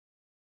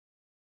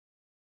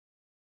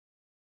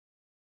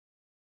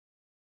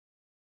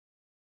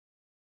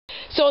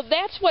So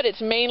that's what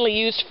it's mainly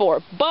used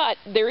for. But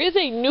there is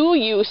a new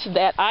use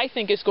that I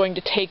think is going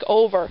to take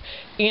over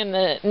in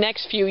the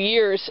next few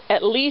years,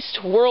 at least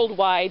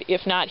worldwide,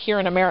 if not here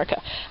in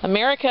America.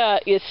 America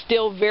is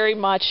still very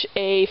much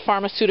a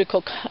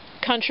pharmaceutical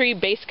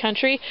based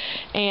country,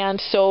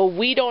 and so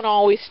we don't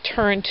always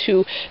turn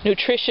to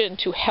nutrition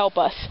to help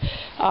us.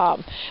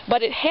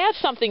 But it has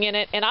something in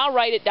it, and I'll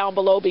write it down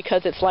below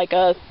because it's like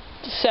a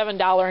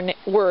 $7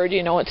 word,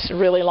 you know, it's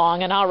really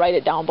long, and I'll write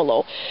it down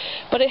below.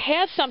 But it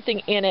has something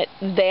in it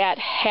that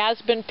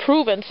has been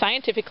proven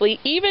scientifically,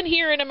 even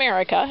here in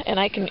America, and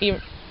I can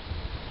even,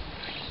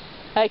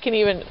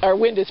 our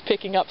wind is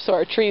picking up, so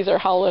our trees are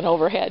howling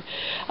overhead.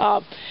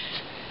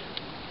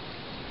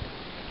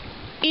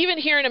 Even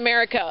here in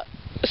America,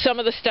 some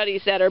of the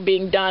studies that are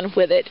being done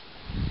with it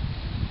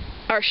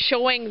are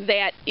showing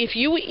that if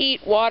you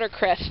eat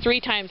watercress 3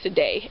 times a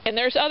day, and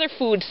there's other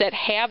foods that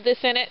have this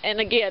in it, and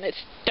again, it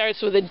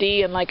starts with a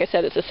D, and like I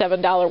said, it's a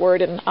 $7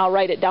 word, and I'll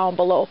write it down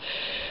below.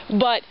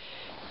 But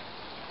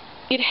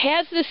it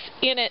has this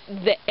in it,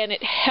 and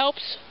it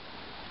helps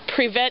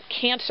prevent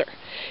cancer.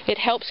 It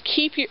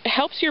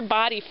helps your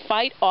body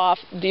fight off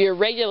the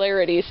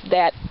irregularities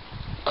that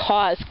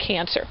cause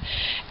cancer.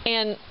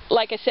 And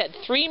like I said,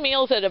 3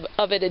 meals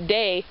of it a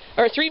day,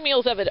 or 3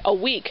 meals of it a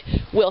week,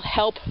 will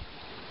help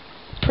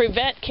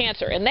prevent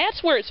cancer, and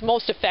that's where it's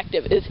most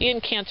effective, is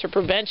in cancer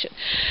prevention.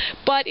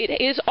 But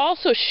it is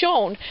also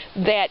shown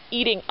that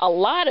eating a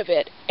lot of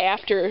it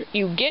after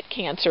you get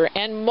cancer,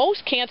 and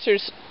most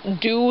cancers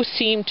do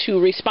seem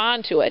to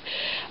respond to it,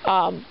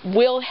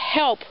 will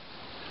help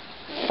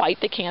fight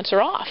the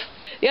cancer off.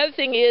 The other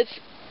thing is,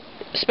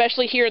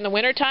 especially here in the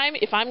wintertime,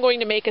 if I'm going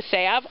to make a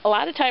salve, a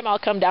lot of time I'll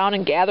come down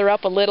and gather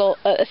up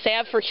a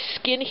salve for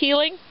skin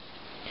healing.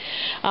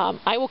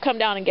 I will come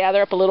down and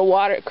gather up a little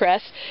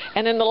watercress,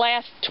 and in the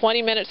last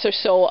 20 minutes or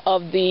so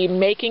of the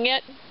making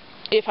it,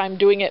 if I'm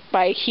doing it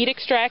by heat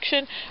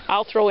extraction,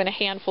 I'll throw in a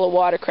handful of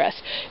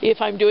watercress.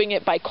 If I'm doing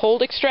it by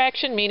cold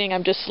extraction, meaning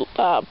I'm just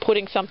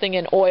putting something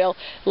in oil,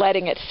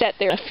 letting it set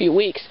there a few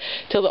weeks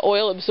till the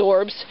oil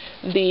absorbs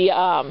the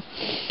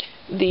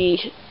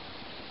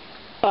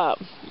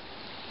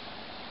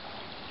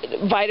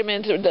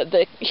vitamins, or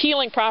the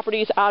healing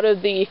properties out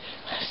of the,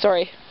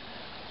 sorry,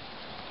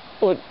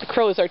 well, the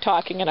crows are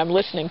talking and I'm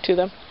listening to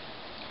them.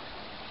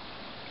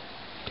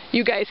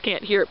 You guys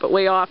can't hear it, but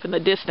way off in the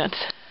distance,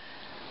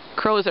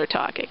 crows are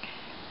talking,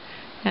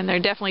 and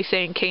they're definitely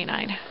saying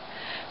canine.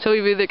 So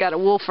we've either got a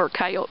wolf or a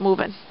coyote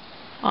moving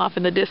off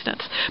in the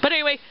distance. But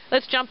anyway,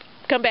 let's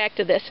come back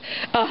to this.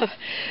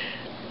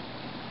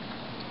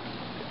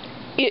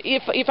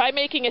 If I'm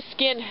making a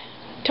skin,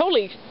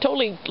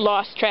 totally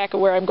lost track of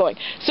where I'm going.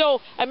 So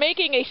I'm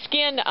making a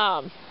skin,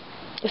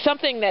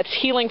 something that's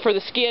healing for the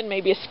skin,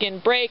 maybe a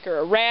skin break or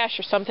a rash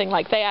or something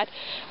like that.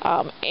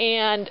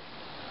 And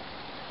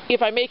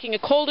if I'm making a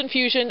cold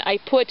infusion, I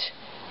put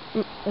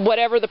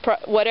whatever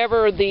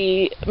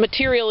the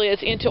material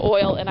is into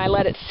oil, and I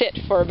let it sit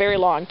for a very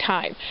long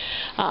time,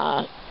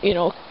 you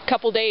know, a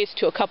couple days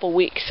to a couple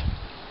weeks.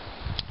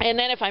 And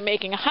then if I'm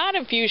making a hot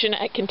infusion,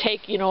 it can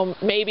take, you know,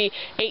 maybe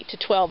 8 to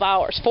 12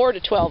 hours, 4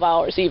 to 12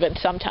 hours even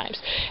sometimes.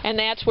 And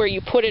that's where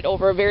you put it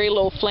over a very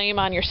low flame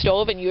on your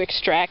stove, and you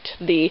extract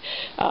the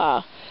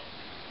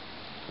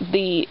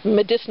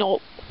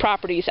medicinal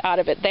properties out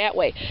of it that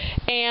way.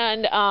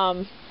 And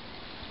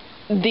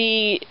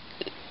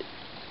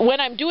when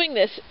I'm doing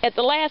this, at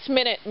the last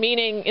minute,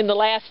 meaning in the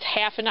last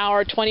half an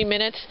hour, 20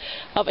 minutes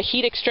of a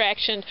heat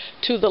extraction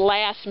to the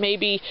last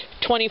maybe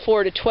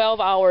 24 to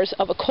 12 hours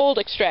of a cold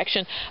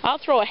extraction, I'll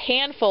throw a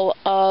handful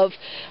of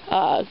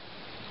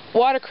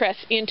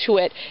watercress into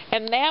it,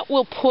 and that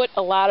will put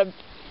a lot of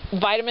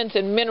vitamins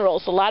and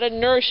minerals, a lot of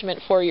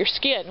nourishment for your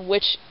skin,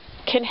 which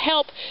can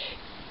help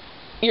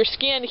your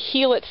skin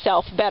heal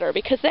itself better,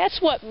 because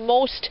that's what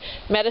most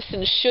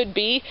medicines should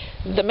be.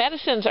 The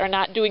medicines are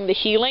not doing the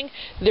healing,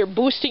 they're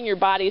boosting your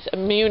body's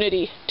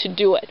immunity to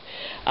do it.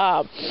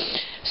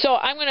 So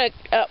I'm going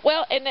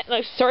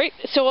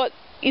to,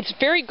 it's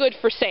very good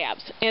for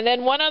salves. And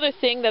then one other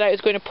thing that I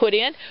was going to put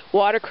in,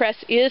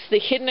 watercress is the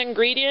hidden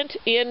ingredient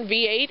in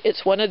V8.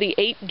 It's one of the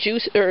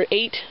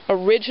 8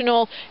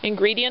 original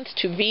ingredients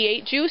to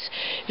V8 juice.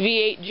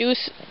 V8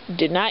 juice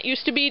did not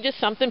used to be just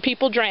something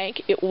people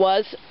drank. It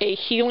was a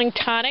healing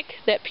tonic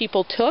that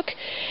people took,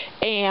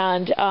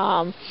 and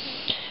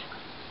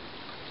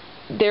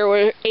there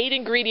were 8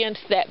 ingredients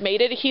that made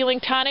it a healing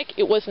tonic.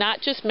 It was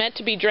not just meant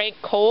to be drank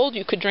cold.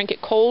 You could drink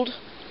it cold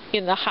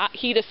in the hot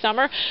heat of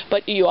summer,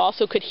 but you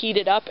also could heat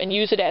it up and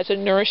use it as a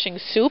nourishing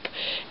soup,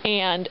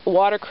 and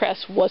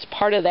watercress was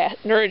part of that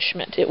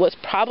nourishment. It was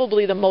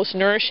probably the most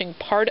nourishing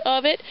part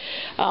of it,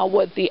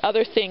 with the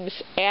other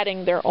things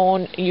adding their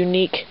own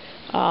unique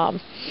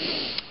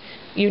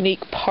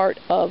part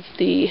of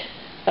the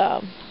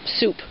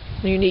soup.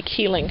 unique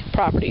healing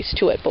properties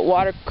to it, but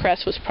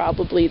watercress was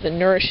probably the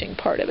nourishing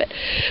part of it.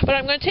 But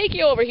I'm going to take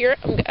you over here.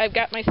 I've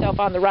got myself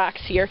on the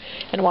rocks here,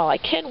 and while I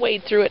can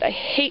wade through it, I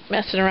hate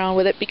messing around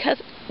with it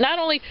because not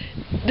only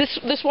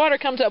this water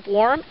comes up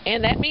warm,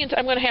 and that means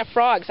I'm going to have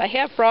frogs. I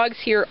have frogs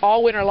here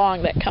all winter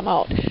long that come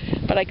out,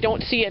 but I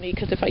don't see any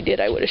because if I did,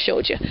 I would have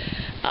showed you.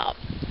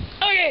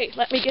 Okay,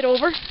 let me get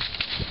over.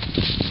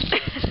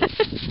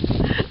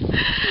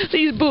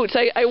 These boots,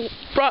 I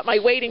brought my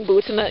wading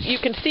boots, and you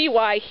can see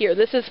why here.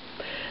 This is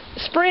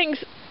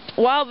springs.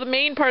 While the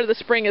main part of the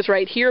spring is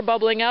right here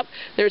bubbling up,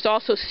 there's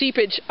also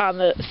seepage on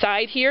the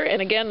side here,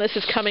 and again, this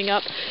is coming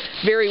up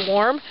very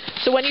warm.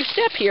 So when you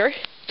step here,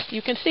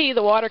 you can see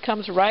the water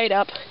comes right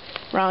up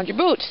around your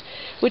boots,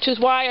 which is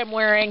why I'm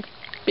wearing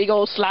big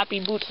old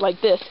sloppy boots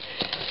like this.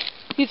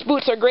 These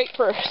boots are great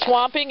for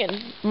swamping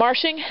and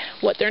marshing.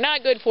 What they're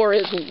not good for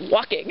is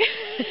walking.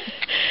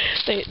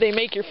 They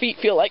make your feet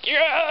feel like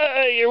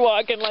you're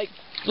walking like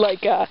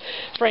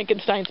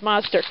Frankenstein's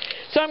monster.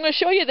 So I'm going to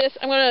show you this.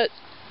 I'm going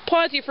to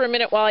pause you for a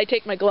minute while I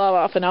take my glove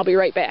off, and I'll be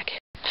right back.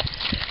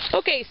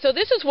 Okay, so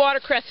this is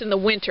watercress in the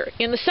winter.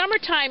 In the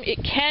summertime,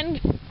 it can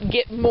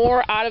get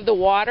more out of the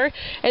water.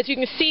 As you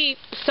can see,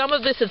 some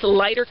of this is a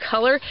lighter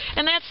color,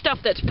 and that's stuff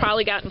that's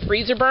probably gotten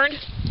freezer burned.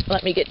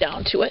 Let me get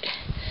down to it.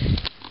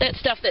 That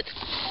stuff that's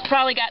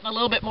probably gotten a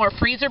little bit more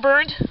freeze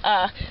burned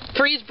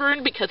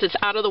because it's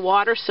out of the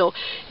water, so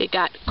it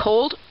got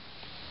cold.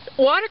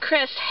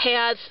 Watercress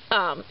has,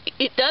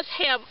 it does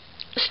have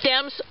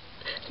stems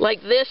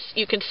like this,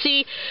 you can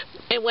see,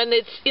 and when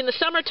it's in the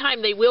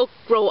summertime, they will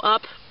grow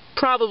up,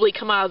 probably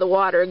come out of the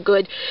water a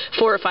good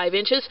 4 or 5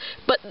 inches,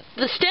 but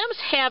the stems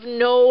have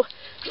no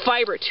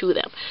fiber to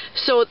them,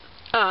 so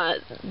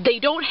they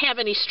don't have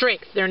any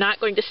strength. They're not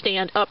going to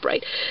stand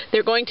upright.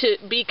 They're going to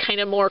be kind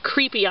of more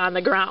creepy on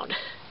the ground.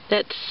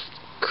 That's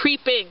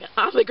creeping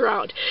on the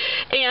ground.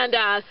 And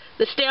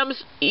the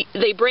stems,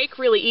 they break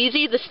really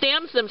easy. The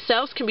stems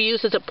themselves can be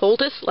used as a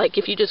poultice, like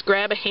if you just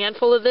grab a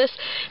handful of this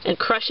and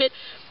crush it,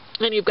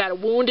 and you've got a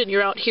wound and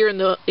you're out here in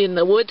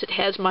the woods, it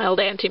has mild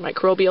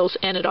antimicrobials,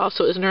 and it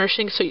also is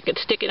nourishing, so you can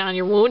stick it on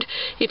your wound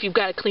if you've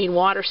got a clean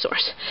water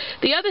source.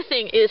 The other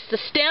thing is the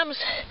stems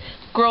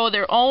grow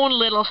their own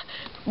little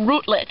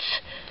rootlets.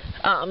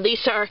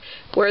 These are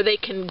where they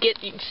can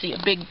get, you can see a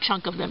big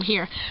chunk of them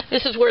here.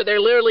 This is where they're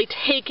literally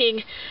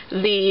taking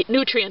the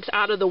nutrients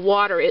out of the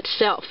water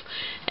itself.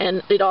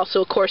 And it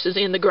also, of course, is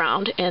in the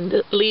ground, and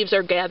the leaves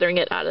are gathering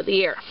it out of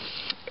the air.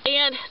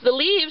 And the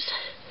leaves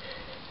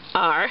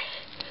are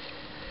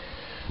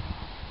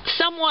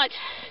somewhat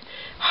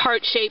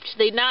heart-shaped.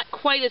 They're not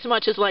quite as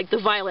much as like the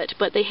violet,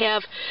 but they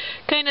have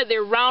kind of,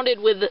 they're rounded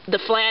with the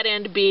flat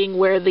end being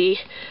where the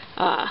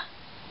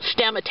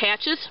stem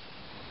attaches,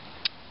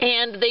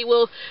 and they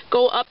will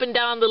go up and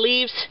down the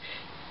leaves.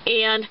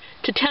 And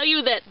to tell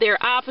you that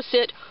they're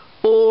opposite,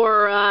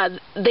 or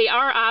they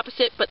are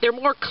opposite, but they're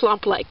more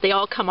clump-like. They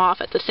all come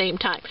off at the same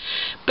time.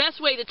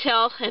 Best way to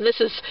tell, and this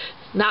is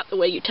not the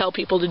way you tell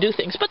people to do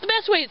things, but the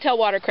best way to tell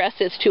watercress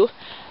is to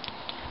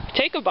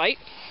take a bite,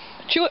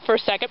 chew it for a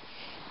second,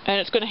 and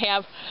it's going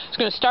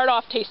to start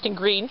off tasting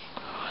green,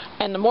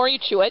 and the more you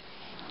chew it,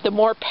 the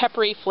more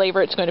peppery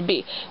flavor it's going to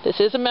be. This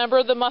is a member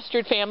of the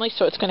mustard family,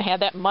 so it's going to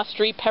have that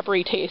mustardy,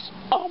 peppery taste.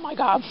 Oh my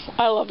God,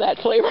 I love that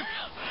flavor.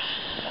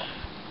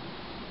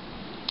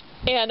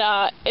 And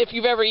if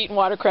you've ever eaten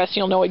watercress,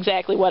 you'll know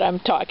exactly what I'm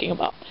talking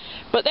about.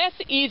 But that's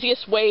the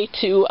easiest way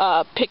to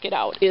pick it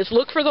out, is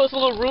look for those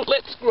little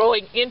rootlets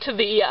growing into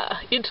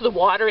the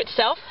water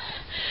itself.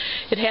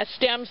 It has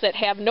stems that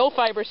have no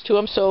fibers to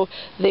them, so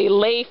they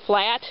lay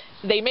flat.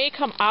 They may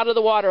come out of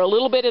the water a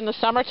little bit in the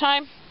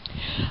summertime,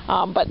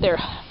 but they're,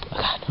 oh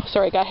God,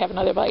 sorry, I gotta have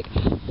another bite.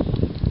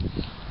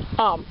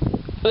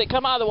 They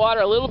come out of the water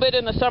a little bit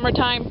in the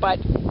summertime, but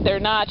they're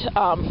not,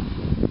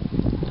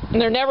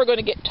 they're never going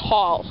to get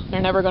tall.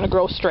 They're never going to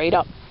grow straight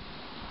up.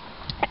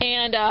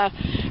 And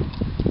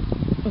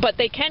but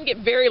they can get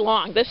very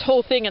long. This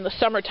whole thing in the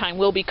summertime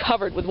will be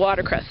covered with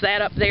watercress.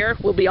 That up there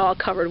will be all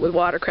covered with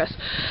watercress.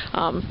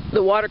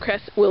 The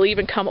watercress will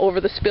even come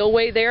over the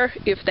spillway there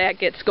if that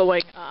gets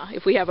going.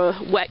 If we have a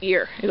wet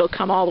year, it'll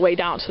come all the way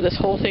down. So this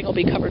whole thing will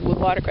be covered with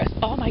watercress.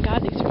 Oh my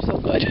God, these are so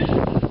good.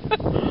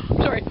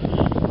 Sorry.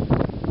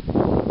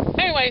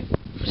 Anyway,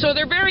 so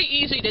they're very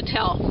easy to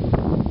tell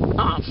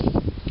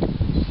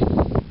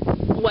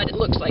what it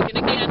looks like. And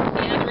again,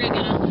 gather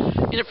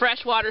it in a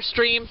freshwater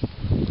stream,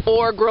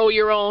 or grow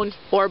your own,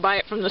 or buy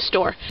it from the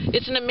store.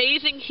 It's an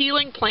amazing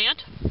healing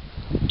plant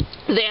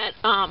that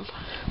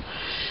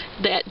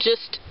that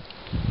just,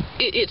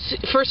 it's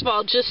first of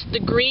all, just the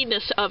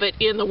greenness of it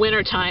in the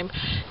wintertime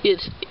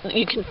is,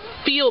 you can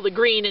feel the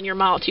green in your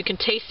mouth, you can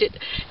taste it,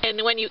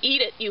 and when you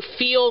eat it, you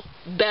feel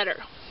better.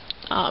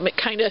 It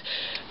kind of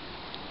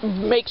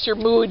makes your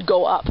mood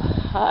go up.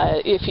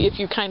 If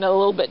you're kind of a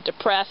little bit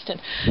depressed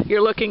and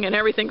you're looking and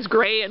everything's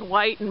gray and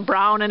white and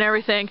brown and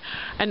everything,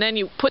 and then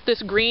you put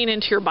this green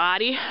into your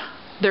body,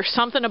 there's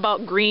something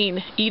about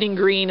green, eating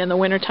green in the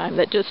wintertime,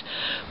 that just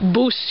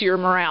boosts your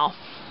morale.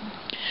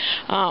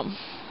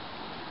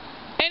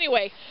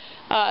 Anyway,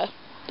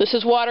 This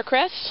is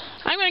watercress.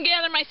 I'm going to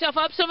gather myself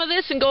up some of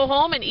this and go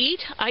home and eat.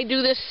 I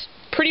do this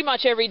pretty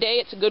much every day.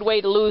 It's a good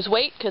way to lose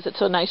weight because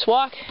it's a nice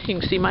walk. You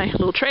can see my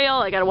little trail.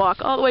 I got to walk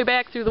all the way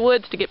back through the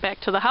woods to get back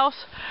to the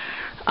house.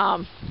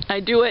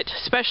 I do it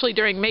especially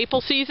during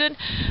maple season.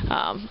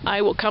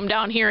 I will come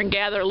down here and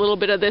gather a little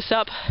bit of this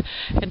up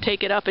and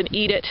take it up and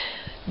eat it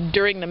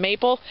during the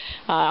maple.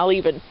 I'll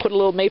even put a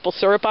little maple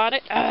syrup on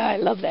it. I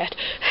love that.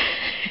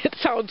 It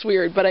sounds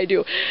weird, but I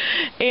do.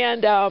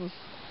 And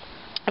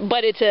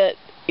but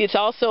it's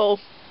also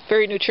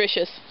very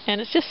nutritious, and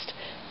it's just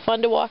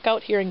fun to walk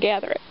out here and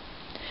gather it.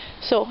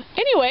 So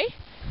anyway,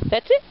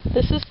 that's it.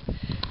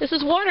 This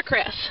is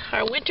watercress,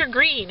 our winter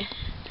green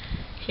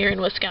here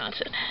in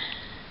Wisconsin.